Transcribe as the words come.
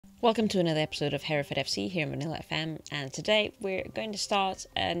Welcome to another episode of Hereford FC here on Vanilla FM, and today we're going to start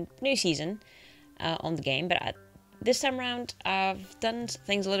a new season on the game, but this time around I've done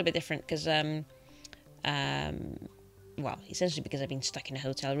things a little bit different because, well, essentially because I've been stuck in a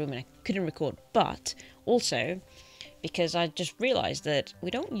hotel room and I couldn't record, but also because I just realised that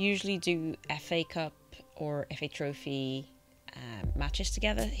we don't usually do FA Cup or FA Trophy matches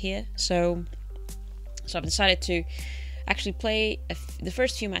together here, so I've decided to actually play the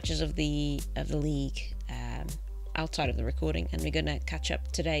first few matches of the league outside of the recording, and we're gonna catch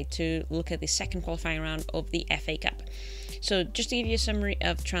up today to look at the second qualifying round of the FA Cup. So just to give you a summary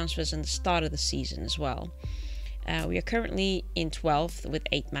of transfers and the start of the season as well, we are currently in 12th with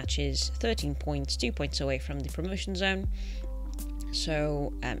 8 matches, 13 points, 2 points away from the promotion zone,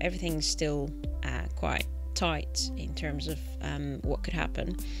 so everything's still quite tight in terms of what could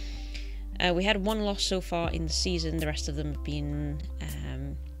happen. We had one loss so far in the season. The rest of them have been,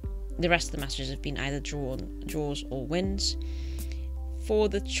 the rest of the matches have been either draws or wins. For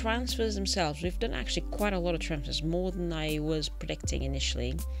the transfers themselves, we've done actually quite a lot of transfers, more than I was predicting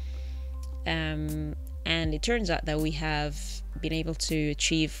initially. And it turns out that we have been able to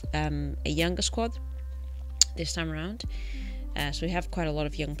achieve a younger squad this time around. So we have quite a lot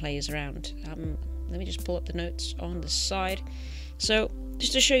of young players around. Let me just pull up the notes on the side. So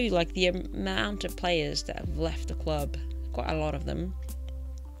just to show you like the amount of players that have left the club, quite a lot of them.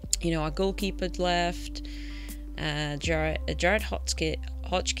 You know, our goalkeeper left, Jared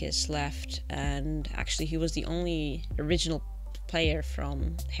Hotchkiss left, and actually he was the only original player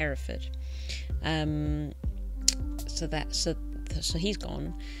from Hereford. So he's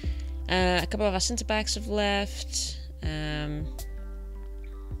gone. A couple of our centre backs have left.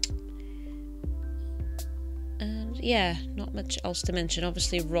 And yeah, not much else to mention.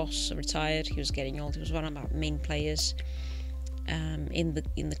 Obviously Ross retired, he was getting old, he was one of our main players in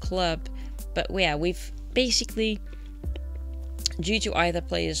the club. But yeah, we've basically, due to either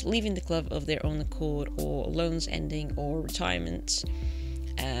players leaving the club of their own accord or loans ending or retirements,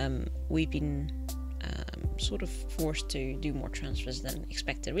 we've been sort of forced to do more transfers than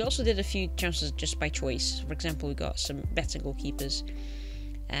expected. We also did a few transfers just by choice. For example, we got some better goalkeepers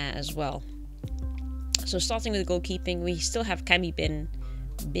as well. So starting with the goalkeeping, we still have Cami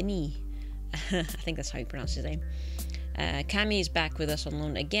Binny. I think that's how you pronounce his name. Cami is back with us on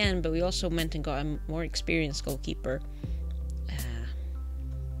loan again, but we also went and got a more experienced goalkeeper.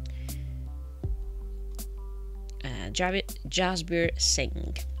 Jasbir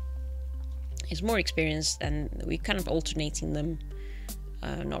Singh. He's more experienced, and we're kind of alternating them.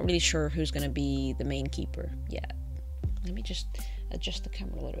 Not really sure who's going to be the main keeper yet. Let me just adjust the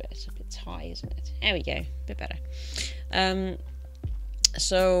camera a little bit. It's a bit high, isn't it? There we go, a bit better.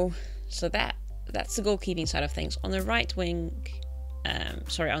 So that's the goalkeeping side of things. On the right wing, on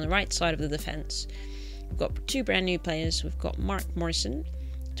the right side of the defense, we've got 2 brand new players. We've got Mark Morrison,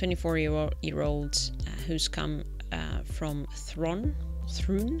 24-year-old, who's come from Throon.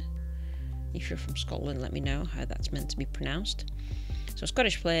 If you're from Scotland, let me know how that's meant to be pronounced. So a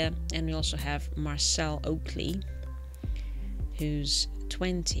Scottish player, and we also have Marcel Oakley, who's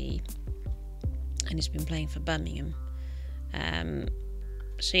 20 and he's been playing for Birmingham.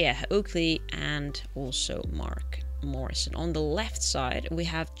 So yeah, Oakley and also Mark Morrison. On the left side, we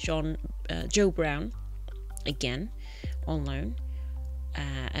have Joe Brown again on loan,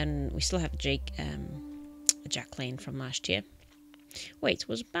 and we still have Jack Lane from last year. Wait,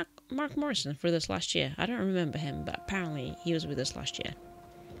 was Mark Morrison with us last year? I don't remember him, but apparently he was with us last year.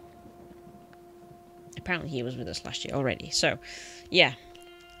 Already. So, yeah,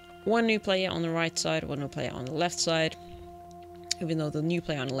 1 new player on the right side, 1 new player on the left side. Even though the new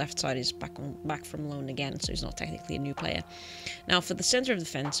player on the left side is back from loan again, so he's not technically a new player. Now, for the centre of the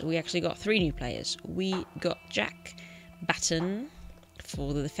fence, we actually got 3 new players. We got Jack Batten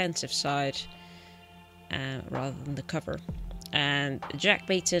for the defensive side, rather than the cover. And Jack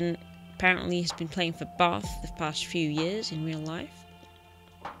Batten apparently has been playing for Bath the past few years in real life.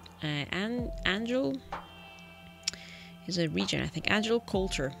 And Angel is a regen, I think. Angel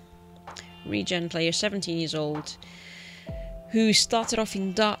Coulter, regen player, 17 years old, who started off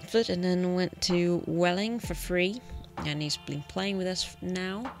in Dartford and then went to Welling for free, and he's been playing with us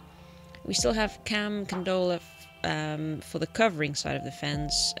now. We still have Cam Condola for the covering side of the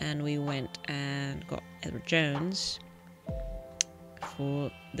fence, and we went and got Edward Jones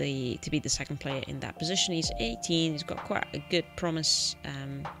to be the second player in that position. He's 18, he's got quite a good promise,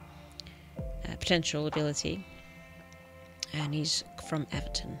 potential ability, and he's from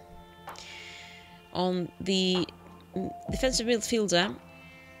Everton. On the defensive midfielder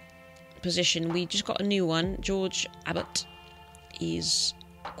position, we just got a new one. George Abbott is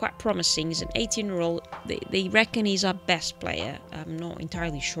quite promising. He's an 18-year-old. They reckon he's our best player. I'm not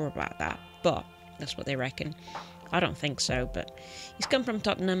entirely sure about that, but that's what they reckon. I don't think so, but he's come from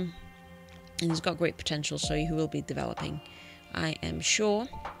Tottenham and he's got great potential, so he will be developing, I am sure.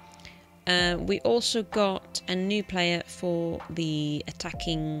 We also got a new player for the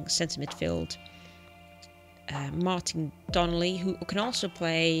attacking centre midfield, Martin Donnelly, who can also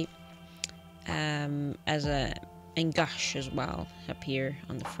play as a Engash as well up here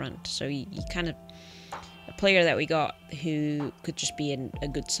on the front. So he kind of a player that we got who could just be a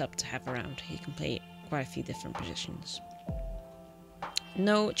good sub to have around. He can play quite a few different positions.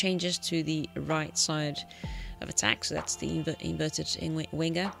 No changes to the right side of attack, so that's the inverted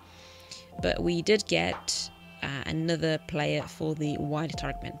winger. But we did get another player for the wide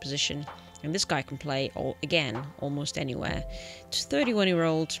target man position, and this guy can play almost anywhere. It's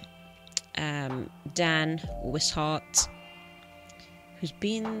 31-year-old Dan Wishart, who's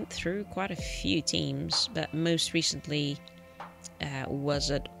been through quite a few teams, but most recently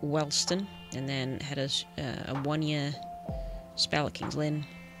was at Wellston, and then had a 1-year spell at Kings Lynn.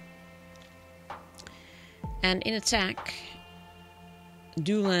 And in attack,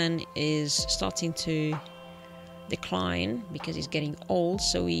 Doolan is starting to decline because he's getting old,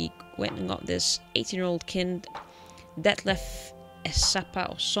 so we went and got this 18-year-old kid, Detlef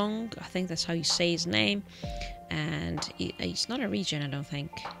Esapa Osong, I think that's how you say his name, and he's not a regen, I don't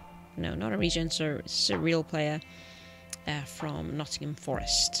think. No, not a regen, so it's a real player from Nottingham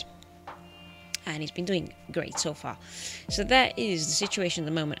Forest. And he's been doing great so far. So that is the situation at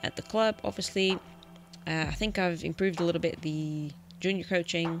the moment at the club. Obviously, I think I've improved a little bit the junior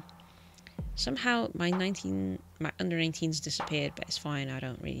coaching. Somehow my under 19s disappeared, but it's fine. I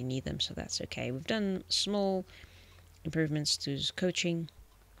don't really need them, so that's okay. We've done small improvements to his coaching.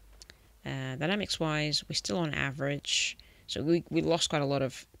 Dynamics wise, we're still on average. So we lost quite a lot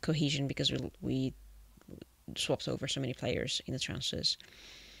of cohesion because we swapped over so many players in the transfers.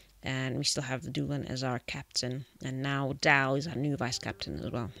 And we still have Doolan as our captain, and now Dow is our new vice captain as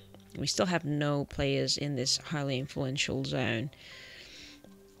well. We still have no players in this highly influential zone.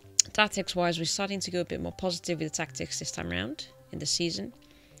 Tactics wise, we're starting to go a bit more positive with the tactics this time around in the season,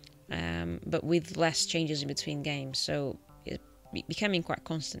 but with less changes in between games, so it's becoming quite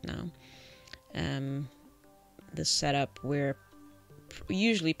constant now. The setup, we're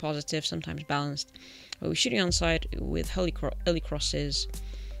usually positive, sometimes balanced, but we're shooting on side with early crosses.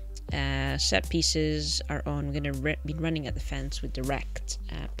 Set pieces are on. We're going to be running at the fence with direct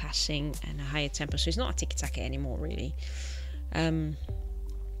passing and a higher tempo, so it's not a tiki-taka anymore, really.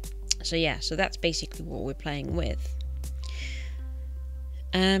 So yeah, so that's basically what we're playing with.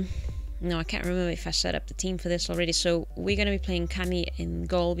 No, I can't remember if I set up the team for this already. So we're going to be playing Cami in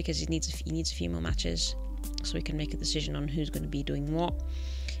goal because he needs a few more matches, so we can make a decision on who's going to be doing what.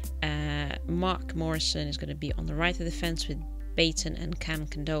 Mark Morrison is going to be on the right of the fence with Baton and Cam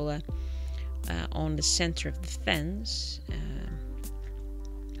Condola on the center of the fence.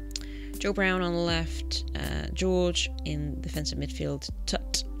 Joe Brown on the left, George in defensive midfield,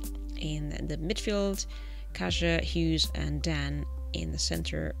 Tut in the midfield, Kaja, Hughes and Dan in the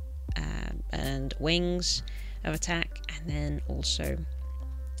center and wings of attack, and then also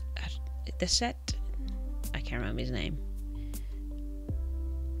the set, I can't remember his name.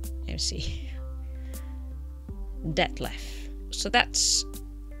 Let's see, Detlef. So that's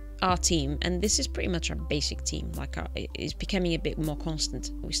our team, and this is pretty much our basic team. Like, it's becoming a bit more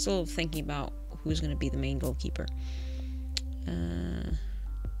constant. We're still thinking about who's going to be the main goalkeeper.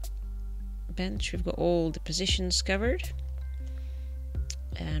 Bench, we've got all the positions covered,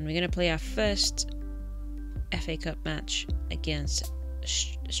 and we're going to play our first FA Cup match against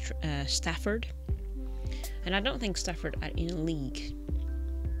Stafford, and I don't think Stafford are in a league.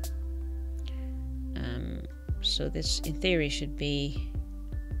 So this, in theory, should be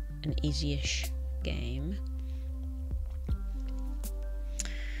an easy-ish game.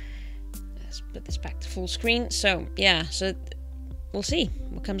 Let's put this back to full screen. So yeah, so we'll see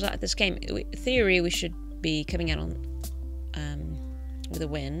what comes out of this game. In theory, we should be coming out on with a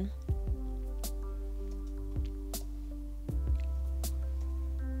win.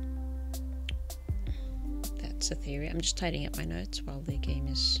 That's a theory. I'm just tidying up my notes while the game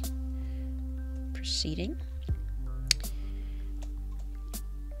is proceeding.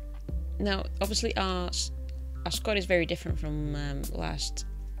 Now, obviously, our squad is very different from last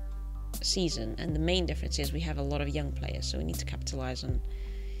season, and the main difference is we have a lot of young players, so we need to capitalize on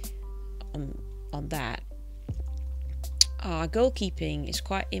that. Our goalkeeping is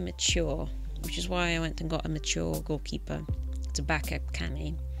quite immature, which is why I went and got a mature goalkeeper to back up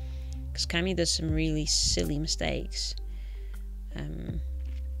Cami, because Cami does some really silly mistakes.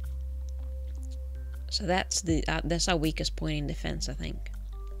 So that's our weakest point in defense, I think.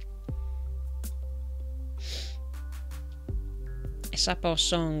 Sapao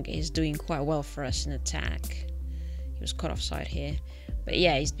Song is doing quite well for us in attack. He was caught offside here, but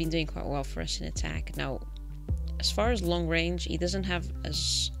yeah, he's been doing quite well for us in attack. Now, as far as long range, he doesn't have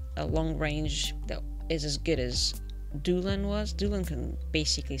a long range that is as good as Doolan was. Doolan can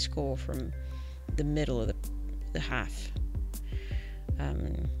basically score from the middle of the half,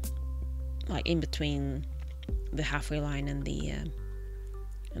 like in between the halfway line and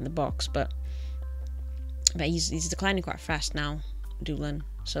the box. But he's declining quite fast now, Doolan.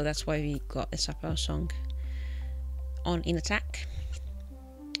 So that's why we got the Sapao Song on in attack.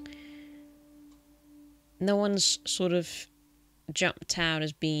 No one's sort of jumped out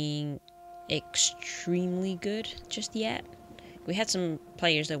as being extremely good just yet. We had some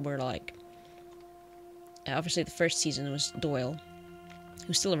players that were like, obviously the first season was Doyle,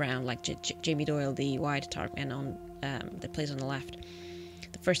 who's still around, like Jamie Doyle, the wide target man on that plays on the left.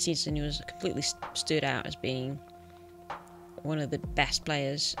 The first season he was completely stood out as being one of the best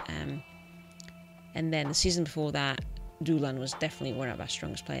players, and then the season before that, Doolan was definitely one of our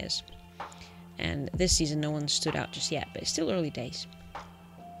strongest players. And this season, no one stood out just yet, but it's still early days.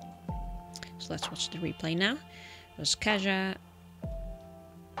 So let's watch the replay now. It was Kaja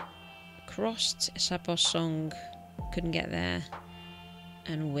crossed, Sapao Song couldn't get there,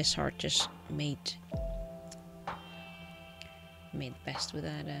 and Wishart just made the best with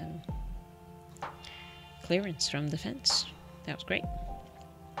that clearance from defense. That was great.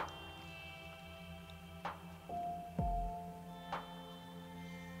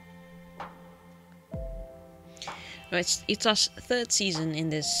 It's our third season in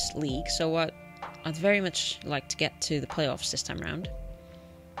this league, so I'd very much like to get to the playoffs this time round.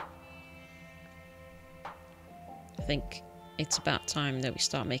 I think it's about time that we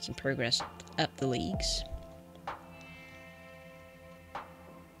start making progress up the leagues.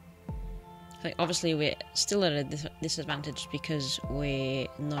 I think obviously we're still at a disadvantage because we're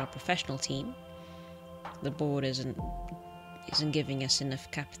not a professional team. The board isn't giving us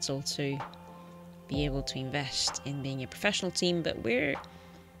enough capital to be able to invest in being a professional team, but we're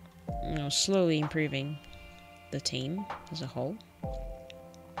slowly improving the team as a whole.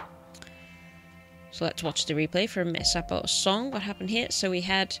 So let's watch the replay from Sapao Song. What happened here? So we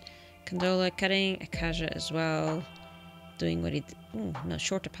had Condola cutting, Akaja as well, doing what he did.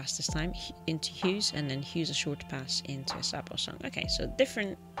 Shorter pass this time into Hughes, and then Hughes a shorter pass into Sapao Song. Okay, so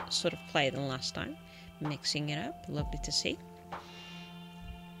different sort of play than last time, mixing it up. Lovely to see.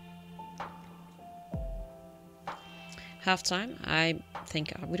 Half-time, I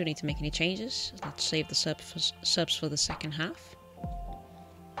think we don't need to make any changes. Let's save the subs for the second half.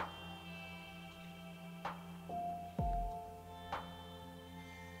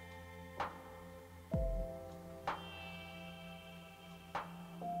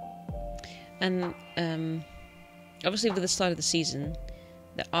 And obviously with the start of the season,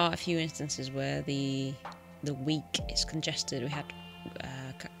 there are a few instances where the week is congested. We had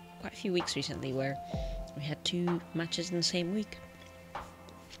quite a few weeks recently where we had 2 matches in the same week.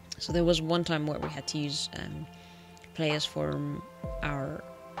 So there was one time where we had to use players from our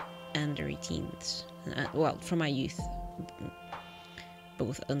under 18s, well, from our youth,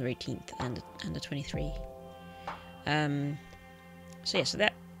 both under 18th and under 23. So yeah, so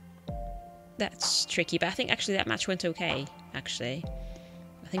that's tricky, but I think actually that match went okay. Actually,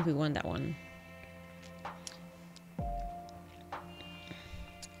 I think we won that one.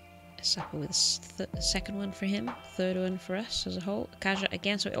 Sapa with the second one for him, third one for us as a whole. Kaja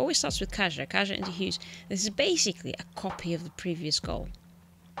again, so it always starts with Kaja into Hughes. This is basically a copy of the previous goal.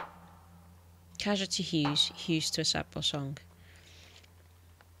 Kaja to Hughes to a Sapao Song.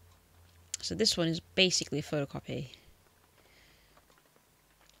 So this one is basically a photocopy.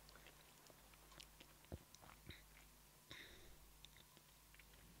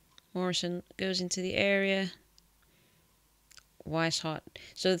 Morrison goes into the area. Weishart.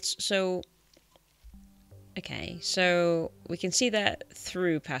 Okay, so we can see that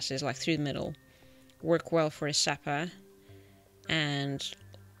through passes, like through the middle, work well for Sapa, and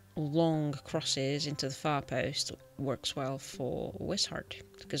long crosses into the far post works well for Wishart,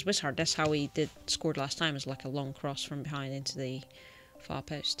 because Wishart, that's how he scored last time, is like a long cross from behind into the far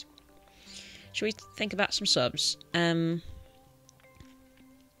post. Should we think about some subs? A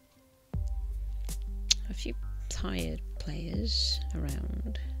few tired players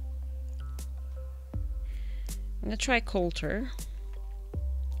around. I'm going to try Coulter.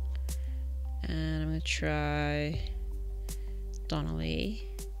 And I'm going to try Donnelly.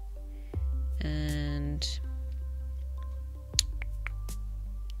 And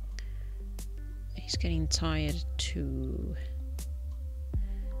He's getting tired too,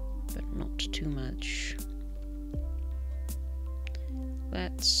 but not too much.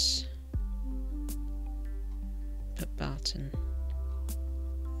 Let's put Barton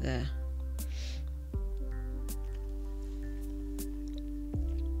there.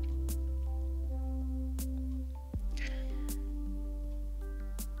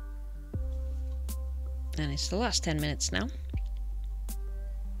 And it's the last 10 minutes now,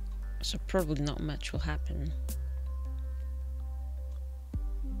 so probably not much will happen.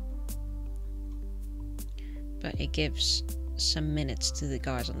 But it gives some minutes to the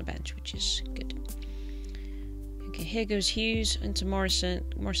guys on the bench, which is good. Okay, here goes Hughes into Morrison.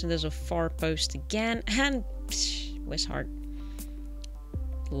 Morrison does a far post again, and Wishart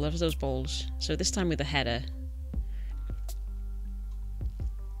loves those balls. So this time with a header.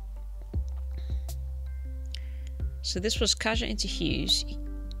 So this was Kaja into Hughes.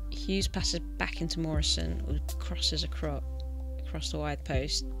 Hughes passes back into Morrison, who crosses across the wide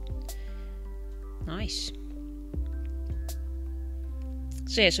post. Nice.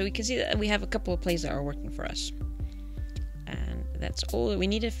 So yeah, so we can see that we have a couple of plays that are working for us. And that's all that we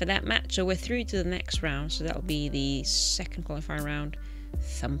needed for that match. So we're through to the next round. So that'll be the second qualifying round.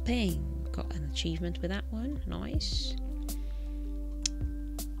 Thumping. Got an achievement with that one. Nice.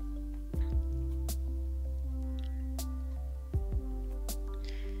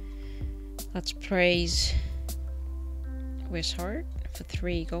 Let's praise Wishart for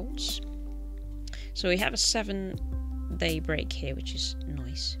 3 goals. So we have a 7-day break here, which is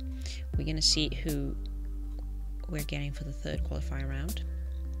nice. We're going to see who we're getting for the third qualifying round.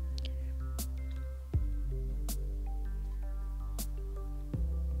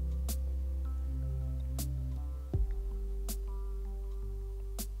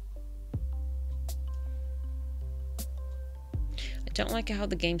 I don't like how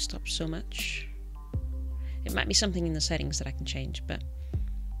the game stops so much. It might be something in the settings that I can change, but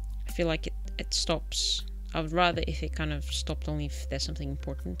I feel like it stops. I would rather if it kind of stopped only if there's something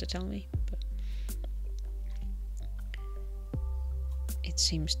important to tell me, but it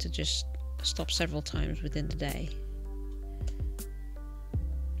seems to just stop several times within the day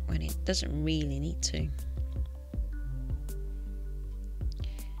when it doesn't really need to.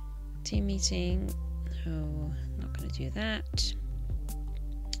 Team meeting. No, not going to do that.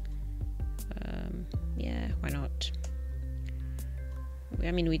 Yeah, why not?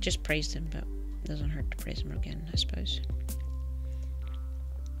 I mean, we just praised him, but it doesn't hurt to praise him again, I suppose.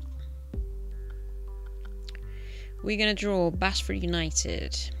 We're going to draw Basford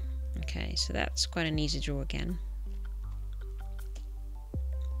United. Okay, so that's quite an easy draw again.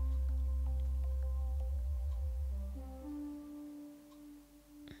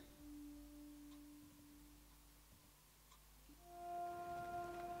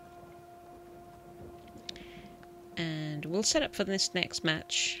 And we'll set up for this next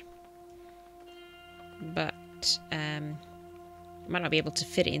match, but might not be able to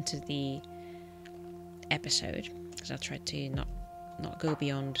fit it into the episode because I'll try to not go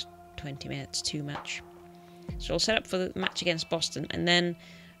beyond 20 minutes too much. So I'll set up for the match against Boston, and then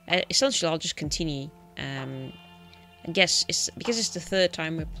essentially I'll just continue. I guess it's because it's the third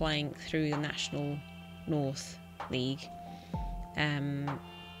time we're playing through the National North League.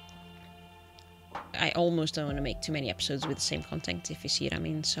 I almost don't want to make too many episodes with the same content, if you see what I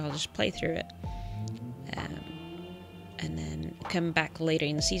mean, so I'll just play through it and then come back later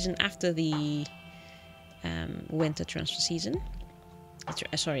in the season after the winter transfer season.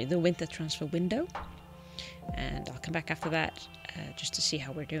 Sorry, the winter transfer window, and I'll come back after that just to see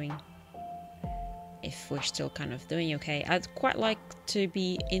how we're doing, if we're still kind of doing okay. I'd quite like to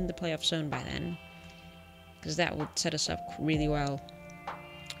be in the playoff zone by then, because that would set us up really well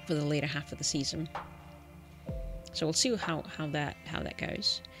for the later half of the season. So we'll see how that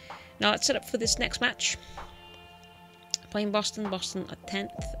goes. Now let's set up for this next match. Playing Boston. Boston are 10th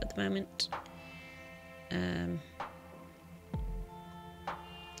at the moment.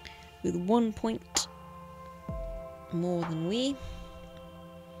 With 1 point more than we.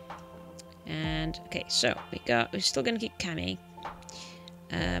 And okay, so we're still gonna keep Cammy.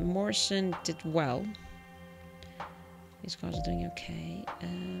 Morrison did well. These guys are doing okay.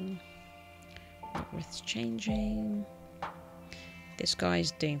 Not worth changing. This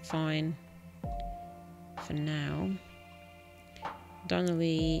guy's doing fine for now.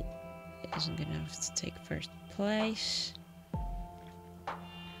 Donnelly isn't good enough to take first place.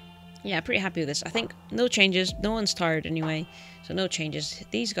 Yeah, pretty happy with this. I think no changes. No one's tired anyway, so no changes.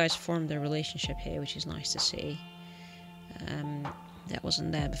 These guys formed their relationship here, which is nice to see. That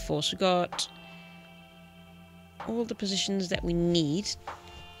wasn't there before. So we got all the positions that we need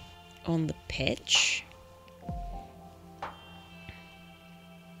on the pitch.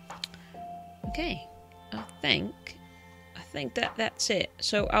 Okay, I think that's it.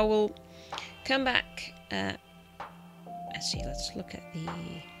 So I will come back. Let's see. Let's look at the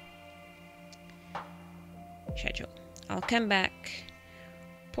schedule. I'll come back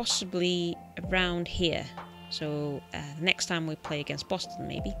possibly around here. So next time we play against Boston,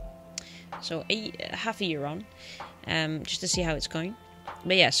 maybe. So half a year on, just to see how it's going.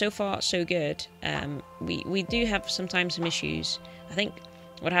 But yeah, so far so good. We do have sometimes some issues. I think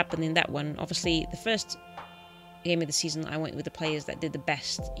what happened in that one, obviously the first game of the season I went with the players that did the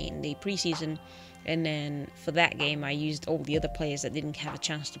best in the preseason, and then for that game I used all the other players that didn't have a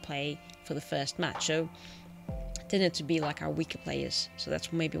chance to play for the first match. So it tended to be like our weaker players. So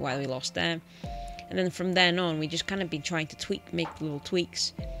that's maybe why we lost there. And then from then on, we just kind of been trying to make little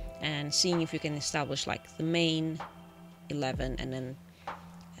tweaks and seeing if we can establish like the main 11 and then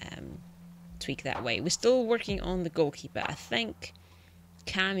tweak that way. We're still working on the goalkeeper. I think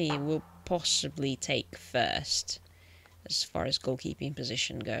Cami will possibly take first as far as goalkeeping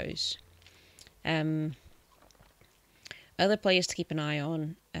position goes. Other players to keep an eye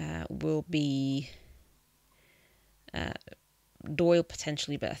on will be Doyle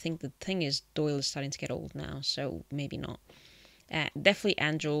potentially, but I think the thing is Doyle is starting to get old now, so maybe not. Definitely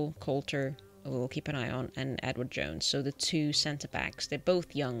Angel Coulter we'll keep an eye on, and Edward Jones. So the two centre backs, they're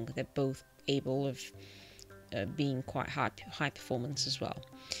both young, they're both able of being quite high performance as well.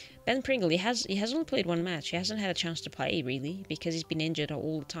 Ben Pringle, he has only played one match. He hasn't had a chance to play really because he's been injured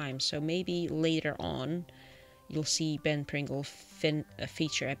all the time. So maybe later on you'll see Ben Pringle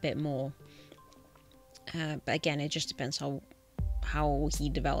feature a bit more. But again, it just depends how he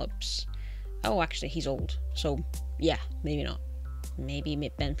develops. Oh, actually, he's old. So yeah, maybe not. Maybe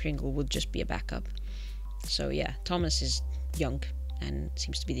Ben Pringle would just be a backup. So yeah, Thomas is young and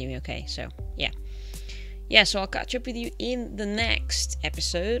seems to be doing okay. So yeah. So I'll catch up with you in the next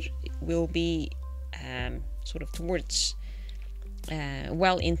episode. It will be sort of towards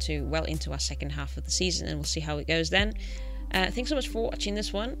well into our second half of the season, and we'll see how it goes then. Thanks so much for watching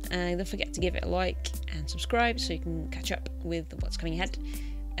this one. Don't forget to give it a like and subscribe so you can catch up with what's coming ahead.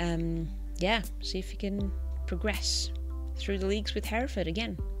 See if you can progress through the leagues with Hereford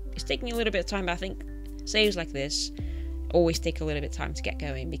again. It's taking a little bit of time, but I think saves like this always take a little bit of time to get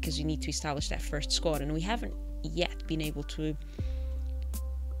going because you need to establish that first squad, and we haven't yet been able to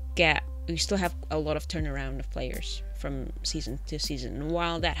we still have a lot of turnaround of players from season to season, and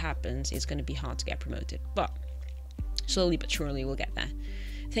while that happens it's going to be hard to get promoted, but slowly but surely we'll get there.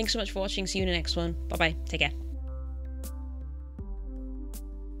 Thanks so much for watching. See you in the next one. Bye bye. Take care.